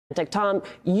Tom,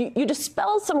 you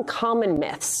dispel some common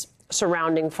myths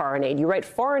surrounding foreign aid. You write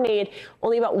foreign aid,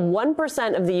 only about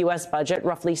 1% of the U.S. budget,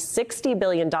 roughly $60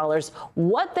 billion.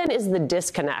 What then is the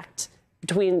disconnect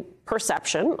between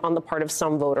perception on the part of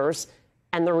some voters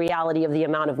and the reality of the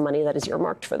amount of money that is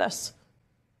earmarked for this?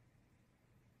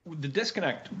 The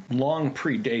disconnect long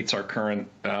predates our current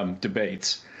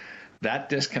debates. That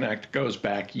disconnect goes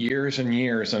back years and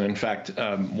years. And in fact,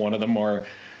 one of the more,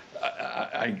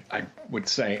 I would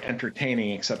say,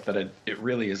 entertaining, except that it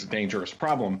really is a dangerous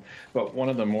problem. But one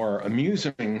of the more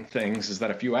amusing things is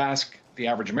that if you ask the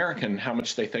average American how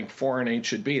much they think foreign aid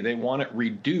should be, they want it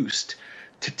reduced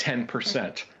to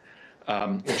 10%,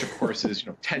 which of course is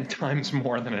 10 times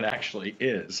more than it actually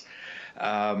is.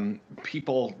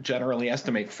 People generally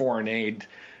estimate foreign aid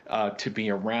to be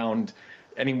around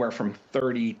anywhere from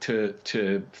 30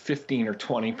 to 15 or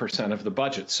 20% of the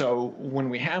budget. So when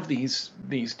we have these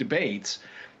debates,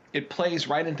 it plays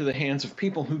right into the hands of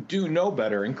people who do know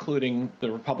better, including the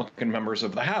Republican members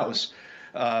of the House,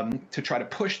 to try to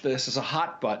push this as a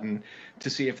hot button to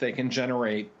see if they can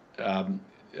generate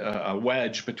a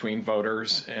wedge between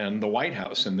voters and the White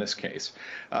House in this case.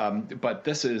 But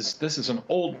this is an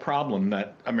old problem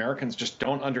that Americans just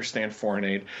don't understand foreign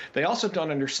aid. They also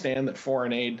don't understand that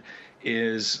foreign aid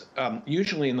is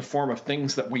usually in the form of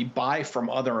things that we buy from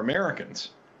other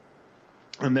Americans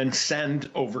and then send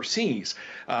overseas.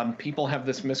 People have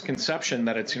this misconception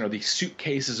that it's, these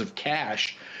suitcases of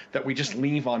cash that we just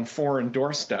leave on foreign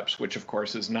doorsteps, which of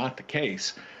course is not the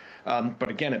case. But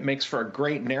again, it makes for a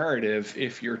great narrative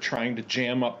if you're trying to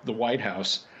jam up the White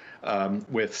House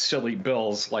with silly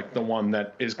bills like the one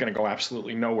that is going to go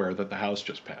absolutely nowhere that the House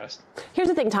just passed. Here's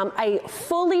the thing, Tom. I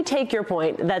fully take your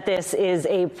point that this is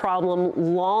a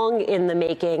problem long in the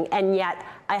making, and yet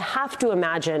I have to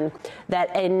imagine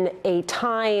that in a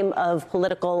time of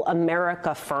political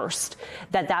America first,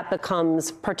 that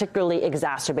becomes particularly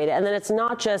exacerbated. And then it's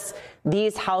not just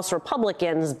these House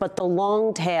Republicans, but the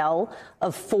long tail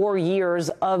of 4 years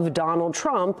of Donald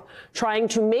Trump trying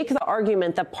to make the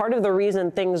argument that part of the reason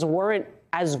things weren't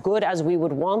as good as we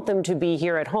would want them to be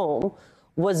here at home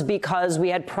was because we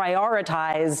had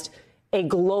prioritized a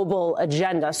global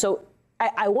agenda. So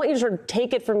I want you to sort of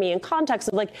take it from me in context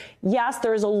of yes,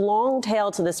 there is a long tail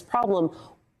to this problem.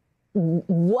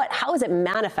 How does it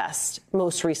manifest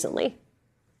most recently?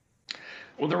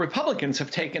 Well, the Republicans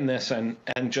have taken this and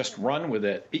just run with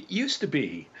it. It used to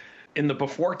be in the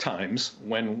before times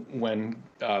when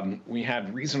we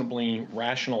had reasonably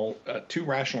rational, two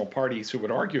rational parties who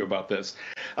would argue about this,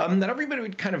 that everybody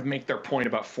would kind of make their point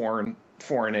about foreign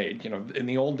aid. In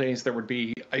the old days, there would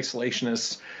be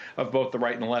isolationists of both the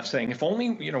right and the left saying, if only,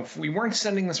 if we weren't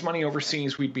sending this money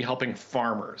overseas, we'd be helping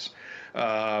farmers,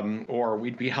 or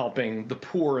we'd be helping the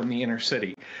poor in the inner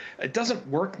city. It doesn't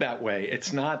work that way.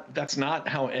 That's not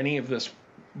how any of this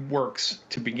works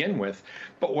to begin with.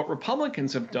 But what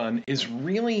Republicans have done is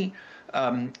really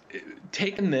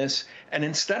taken this, and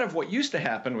instead of what used to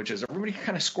happen, which is everybody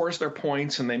kind of scores their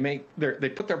points and they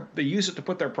use it to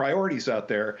put their priorities out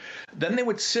there, then they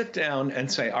would sit down and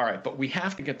say, all right, but we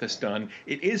have to get this done.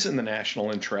 It is in the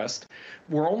national interest.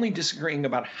 We're only disagreeing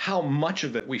about how much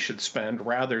of it we should spend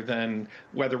rather than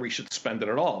whether we should spend it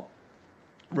at all.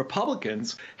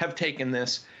 Republicans have taken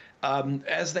this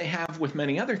as they have with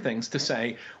many other things, to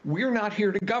say, we're not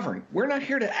here to govern. We're not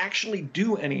here to actually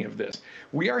do any of this.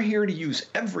 We are here to use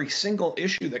every single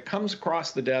issue that comes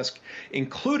across the desk,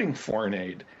 including foreign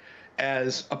aid,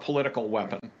 as a political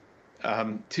weapon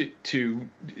to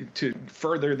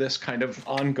further this kind of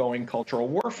ongoing cultural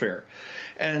warfare.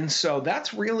 And so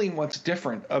that's really what's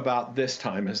different about this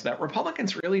time, is that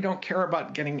Republicans really don't care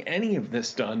about getting any of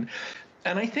this done.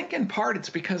 And I think in part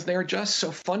it's because they're just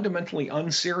so fundamentally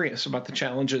unserious about the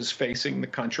challenges facing the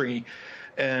country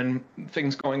and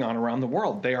things going on around the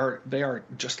world. They are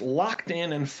just locked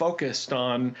in and focused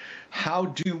on how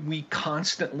do we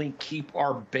constantly keep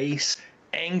our base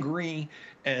angry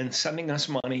and sending us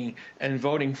money and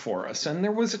voting for us. And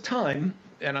there was a time,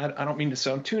 and I don't mean to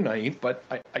sound too naive, but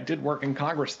I did work in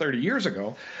Congress 30 years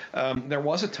ago. There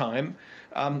was a time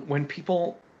when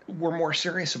people were more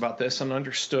serious about this and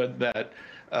understood that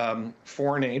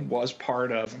foreign aid was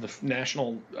part of the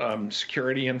national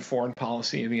security and foreign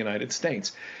policy of the United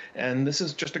States. And this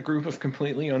is just a group of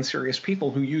completely unserious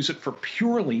people who use it for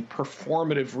purely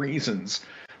performative reasons.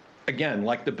 Again,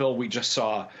 like the bill we just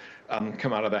saw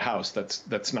come out of the House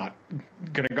that's not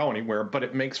going to go anywhere, but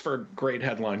it makes for great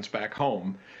headlines back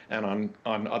home and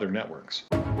on other networks.